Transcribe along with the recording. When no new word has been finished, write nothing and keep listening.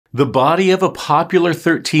The body of a popular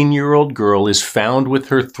 13-year-old girl is found with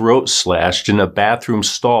her throat slashed in a bathroom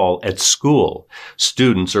stall at school.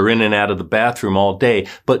 Students are in and out of the bathroom all day,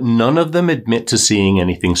 but none of them admit to seeing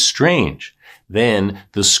anything strange. Then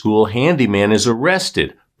the school handyman is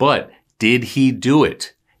arrested, but did he do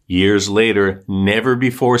it? Years later, never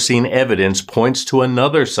before seen evidence points to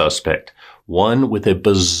another suspect, one with a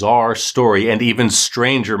bizarre story and even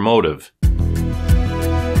stranger motive.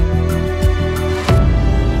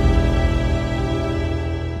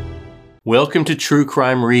 Welcome to True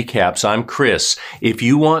Crime Recaps. I'm Chris. If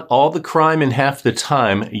you want all the crime in half the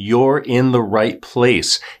time, you're in the right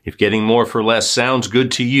place. If getting more for less sounds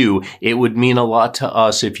good to you, it would mean a lot to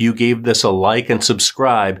us if you gave this a like and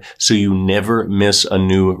subscribe so you never miss a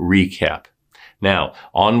new recap. Now,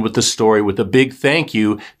 on with the story with a big thank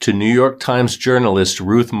you to New York Times journalist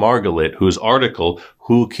Ruth Margalit, whose article,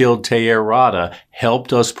 Who Killed Tair Rada,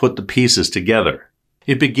 helped us put the pieces together.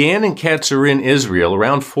 It began in Katsarin, Israel,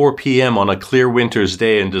 around 4 p.m. on a clear winter's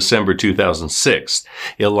day in December 2006.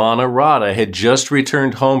 Ilana Rada had just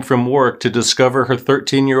returned home from work to discover her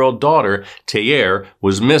 13-year-old daughter, Tair,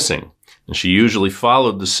 was missing. And she usually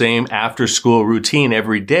followed the same after-school routine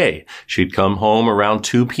every day. She'd come home around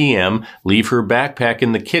 2 p.m., leave her backpack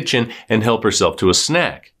in the kitchen, and help herself to a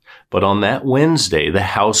snack. But on that Wednesday, the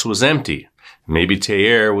house was empty. Maybe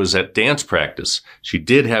Tair was at dance practice. She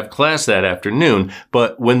did have class that afternoon,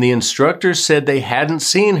 but when the instructors said they hadn't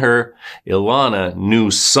seen her, Ilana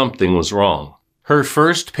knew something was wrong. Her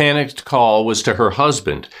first panicked call was to her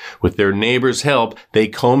husband. With their neighbor's help, they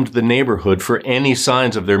combed the neighborhood for any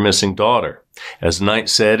signs of their missing daughter. As night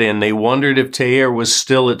set in, they wondered if Tair was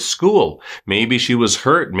still at school. Maybe she was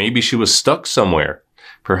hurt. Maybe she was stuck somewhere.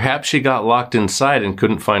 Perhaps she got locked inside and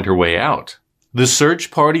couldn't find her way out. The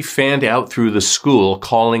search party fanned out through the school,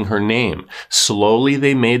 calling her name. Slowly,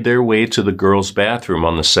 they made their way to the girls' bathroom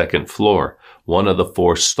on the second floor. One of the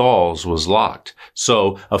 4 stalls was locked,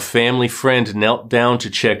 so a family friend knelt down to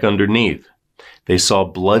check underneath. They saw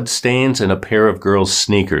blood stains and a pair of girls'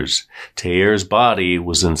 sneakers. Tair's body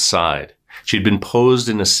was inside. She'd been posed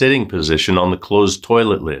in a sitting position on the closed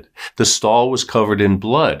toilet lid. The stall was covered in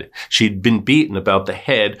blood. She'd been beaten about the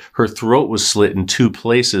head, her throat was slit in 2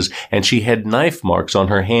 places, and she had knife marks on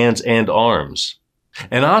her hands and arms.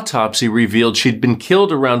 An autopsy revealed she'd been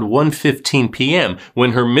killed around 1:15 p.m.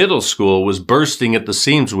 when her middle school was bursting at the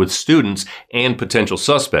seams with students and potential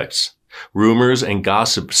suspects. Rumors and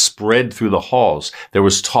gossip spread through the halls. There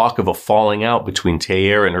was talk of a falling out between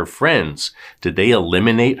Tair and her friends. Did they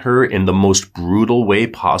eliminate her in the most brutal way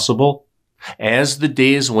possible? As the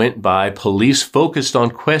days went by, police focused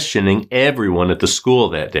on questioning everyone at the school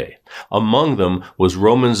that day. Among them was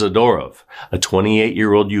Roman Zadorov, a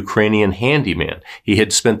 28-year-old Ukrainian handyman. He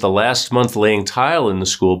had spent the last month laying tile in the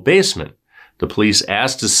school basement. The police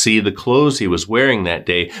asked to see the clothes he was wearing that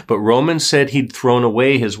day, but Roman said he'd thrown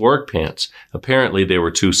away his work pants. Apparently, they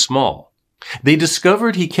were too small. They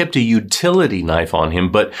discovered he kept a utility knife on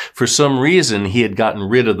him, but for some reason, he had gotten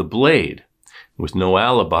rid of the blade. With no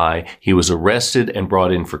alibi, he was arrested and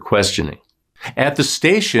brought in for questioning. At the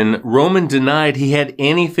station, Roman denied he had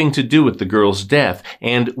anything to do with the girl's death,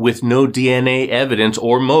 and with no DNA evidence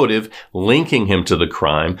or motive linking him to the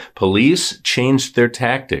crime, police changed their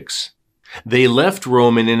tactics. They left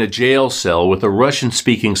Roman in a jail cell with a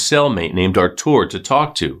Russian-speaking cellmate named Artur to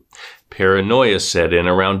talk to. Paranoia set in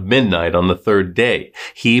around midnight on the 3rd day.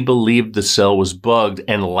 He believed the cell was bugged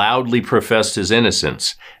and loudly professed his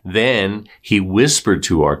innocence. Then he whispered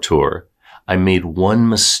to Artur, "I made one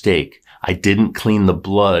mistake. I didn't clean the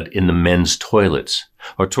blood in the men's toilets."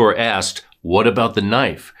 Artur asked, "What about the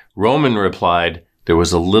knife?" Roman replied, "There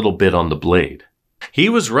was a little bit on the blade." He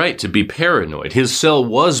was right to be paranoid. His cell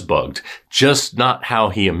was bugged, just not how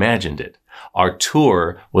he imagined it.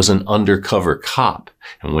 Artur was an undercover cop,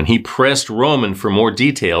 and when he pressed Roman for more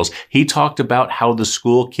details, he talked about how the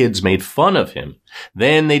school kids made fun of him.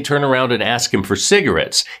 Then they'd turn around and ask him for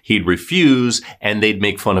cigarettes. He'd refuse, and they'd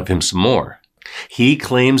make fun of him some more. He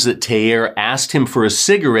claims that Tair asked him for a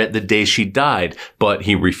cigarette the day she died, but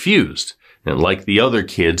he refused. And like the other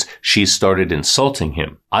kids, she started insulting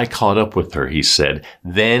him. "I caught up with her," he said.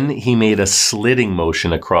 Then he made a slitting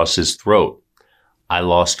motion across his throat. "I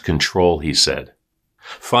lost control," he said.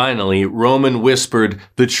 Finally, Roman whispered,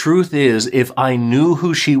 "The truth is, if I knew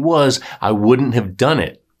who she was, I wouldn't have done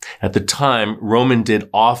it." At the time, Roman did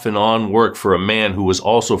off and on work for a man who was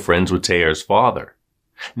also friends with Tair's father.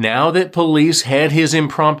 Now that police had his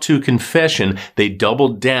impromptu confession, they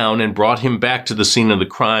doubled down and brought him back to the scene of the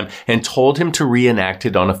crime and told him to reenact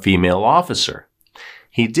it on a female officer.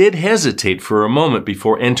 He did hesitate for a moment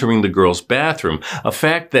before entering the girl's bathroom, a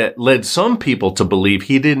fact that led some people to believe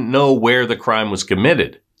he didn't know where the crime was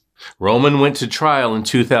committed. Roman went to trial in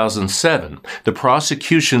 2007. The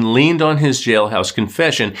prosecution leaned on his jailhouse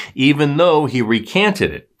confession, even though he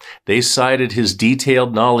recanted it. They cited his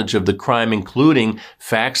detailed knowledge of the crime, including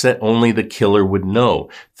facts that only the killer would know.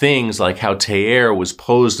 Things like how Tair was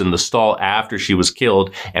posed in the stall after she was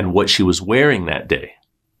killed and what she was wearing that day.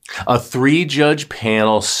 A 3-judge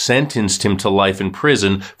panel sentenced him to life in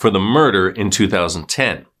prison for the murder in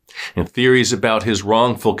 2010. And theories about his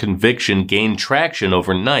wrongful conviction gained traction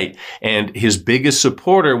overnight, and his biggest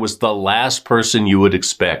supporter was the last person you would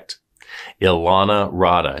expect. Tair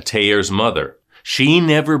Rada, Tair's mother. She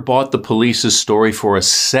never bought the police's story for a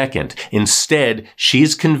second. Instead,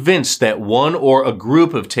 she's convinced that one or a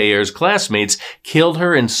group of Tair's classmates killed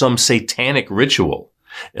her in some satanic ritual.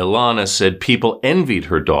 Ilana said people envied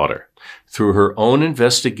her daughter. Through her own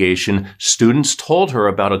investigation, students told her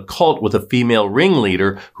about a cult with a female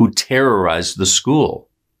ringleader who terrorized the school.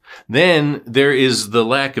 Then there is the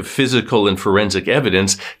lack of physical and forensic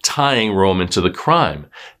evidence tying Roman to the crime.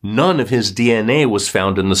 None of his DNA was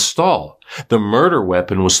found in the stall. The murder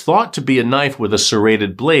weapon was thought to be a knife with a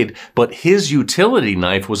serrated blade, but his utility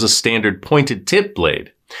knife was a standard pointed tip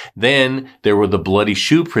blade. Then there were the bloody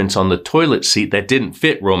shoe prints on the toilet seat that didn't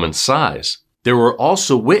fit Roman's size. There were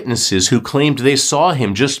also witnesses who claimed they saw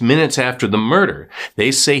him just minutes after the murder.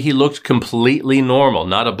 They say he looked completely normal,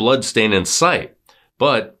 not a bloodstain in sight.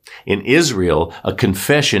 But in Israel, a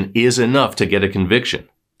confession is enough to get a conviction.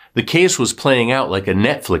 The case was playing out like a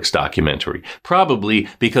Netflix documentary, probably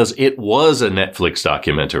because it was a Netflix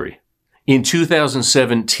documentary. In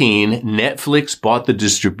 2017, Netflix bought the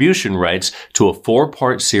distribution rights to a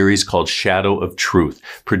 4-part series called Shadow of Truth,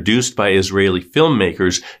 produced by Israeli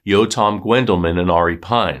filmmakers Yotam Gwendelman and Ari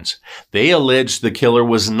Pines. They alleged the killer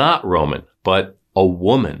was not Roman, but a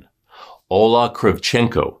woman, Ola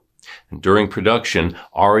Kravchenko. And during production,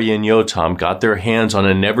 Ari and Yotam got their hands on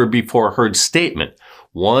a never-before-heard statement,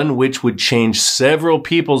 one which would change several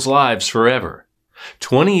people's lives forever.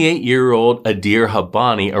 28-year-old Adir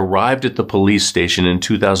Habani arrived at the police station in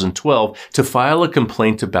 2012 to file a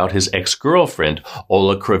complaint about his ex-girlfriend,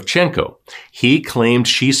 Ola Kravchenko. He claimed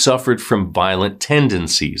she suffered from violent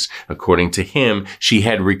tendencies. According to him, she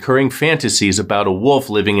had recurring fantasies about a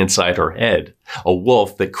wolf living inside her head, a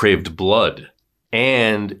wolf that craved blood.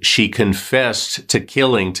 And she confessed to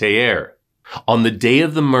killing Tair. On the day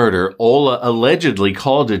of the murder, Ola allegedly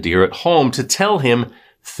called Adir at home to tell him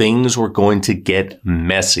things were going to get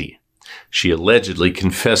messy. She allegedly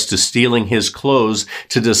confessed to stealing his clothes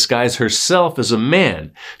to disguise herself as a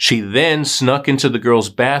man. She then snuck into the girl's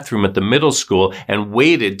bathroom at the middle school and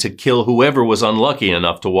waited to kill whoever was unlucky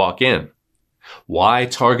enough to walk in. Why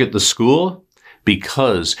target the school?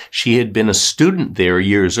 Because she had been a student there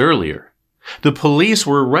years earlier. The police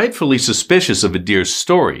were rightfully suspicious of Adir's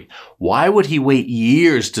story. Why would he wait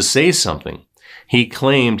years to say something? He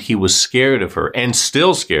claimed he was scared of her, and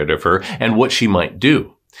still scared of her, and what she might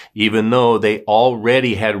do. Even though they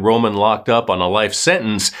already had Roman locked up on a life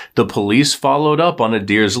sentence, the police followed up on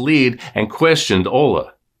Adir's lead and questioned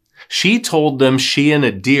Ola. She told them she and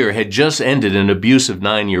Adir had just ended an abusive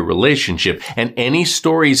 9-year relationship, and any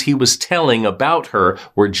stories he was telling about her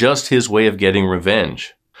were just his way of getting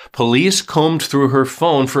revenge. Police combed through her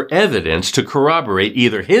phone for evidence to corroborate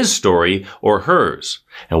either his story or hers.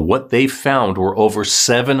 And what they found were over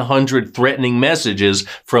 700 threatening messages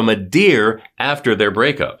from Adir after their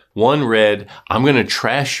breakup. One read, "I'm going to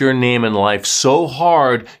trash your name and life so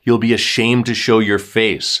hard you'll be ashamed to show your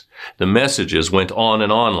face." The messages went on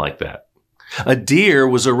and on like that.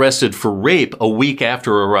 Adir was arrested for rape a week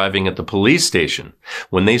after arriving at the police station.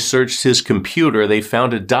 When they searched his computer, they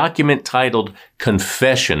found a document titled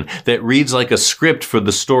Confession that reads like a script for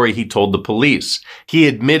the story he told the police. He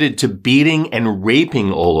admitted to beating and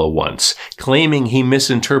raping Ola once, claiming he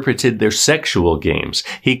misinterpreted their sexual games.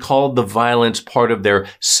 He called the violence part of their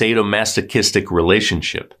sadomasochistic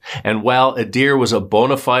relationship. And while Adir was a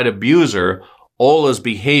bona fide abuser, Ola's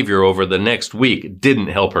behavior over the next week didn't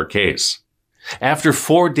help her case. After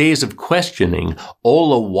 4 days of questioning,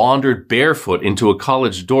 Ola wandered barefoot into a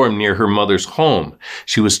college dorm near her mother's home.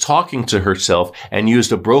 She was talking to herself and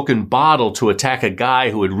used a broken bottle to attack a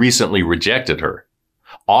guy who had recently rejected her.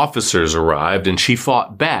 Officers arrived and she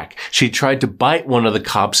fought back. She tried to bite one of the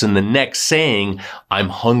cops in the neck, saying, "I'm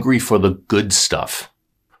hungry for the good stuff."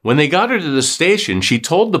 When they got her to the station, she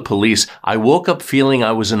told the police, "I woke up feeling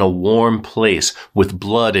I was in a warm place with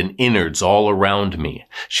blood and innards all around me."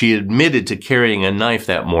 She admitted to carrying a knife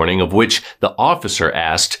that morning, of which the officer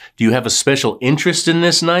asked, "Do you have a special interest in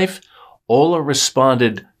this knife?" Ola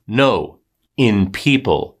responded, no, in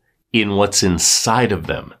people, in what's inside of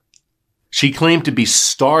them. She claimed to be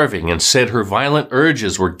starving and said her violent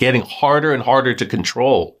urges were getting harder and harder to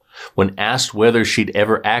control. When asked whether she'd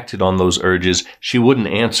ever acted on those urges, she wouldn't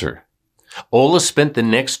answer. Ola spent the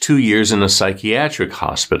next 2 years in a psychiatric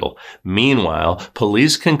hospital. Meanwhile,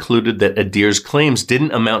 police concluded that Adir's claims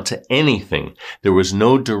didn't amount to anything. There was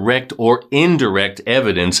no direct or indirect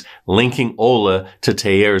evidence linking Ola to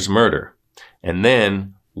Tair's murder. And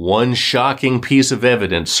then, one shocking piece of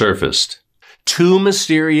evidence surfaced. 2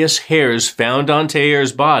 mysterious hairs found on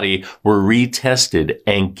Tair's body were retested,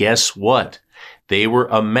 and guess what? They were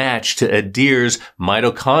a match to Adir's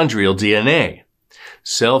mitochondrial DNA.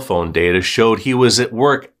 Cell phone data showed he was at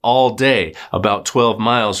work all day, about 12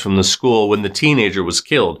 miles from the school when the teenager was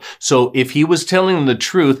killed. So if he was telling the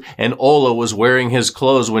truth and Ola was wearing his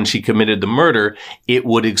clothes when she committed the murder, it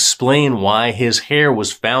would explain why his hair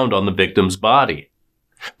was found on the victim's body.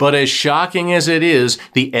 But as shocking as it is,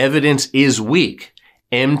 the evidence is weak.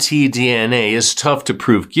 mtDNA is tough to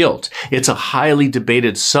prove guilt. It's a highly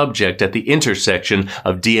debated subject at the intersection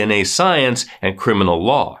of DNA science and criminal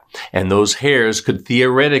law. And those hairs could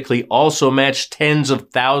theoretically also match tens of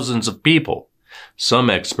thousands of people. Some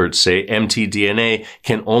experts say mtDNA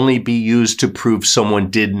can only be used to prove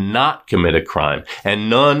someone did not commit a crime, and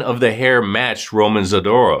none of the hair matched Roman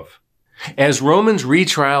Zadorov. As Roman's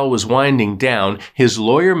retrial was winding down, his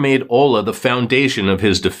lawyer made Ola the foundation of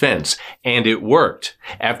his defense, and it worked.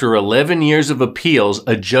 After 11 years of appeals,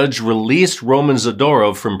 a judge released Roman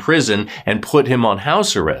Zadorov from prison and put him on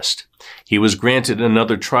house arrest. He was granted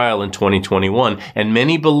another trial in 2021, and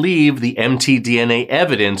many believe the mtDNA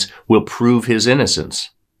evidence will prove his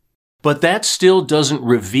innocence. But that still doesn't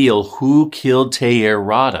reveal who killed Tair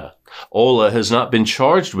Rada. Ola has not been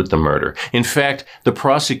charged with the murder. In fact, the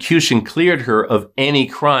prosecution cleared her of any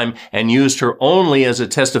crime and used her only as a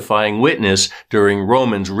testifying witness during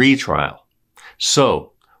Roman's retrial.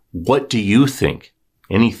 So, what do you think?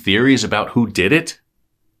 Any theories about who did it?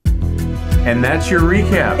 And that's your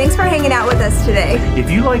recap. Thanks for hanging out with us today. If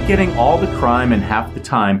you like getting all the crime in half the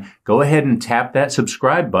time, go ahead and tap that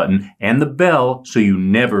subscribe button and the bell so you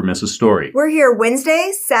never miss a story. We're here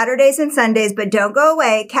Wednesdays, Saturdays, and Sundays, but don't go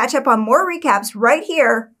away. Catch up on more recaps right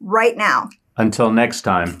here, right now. Until next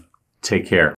time, take care.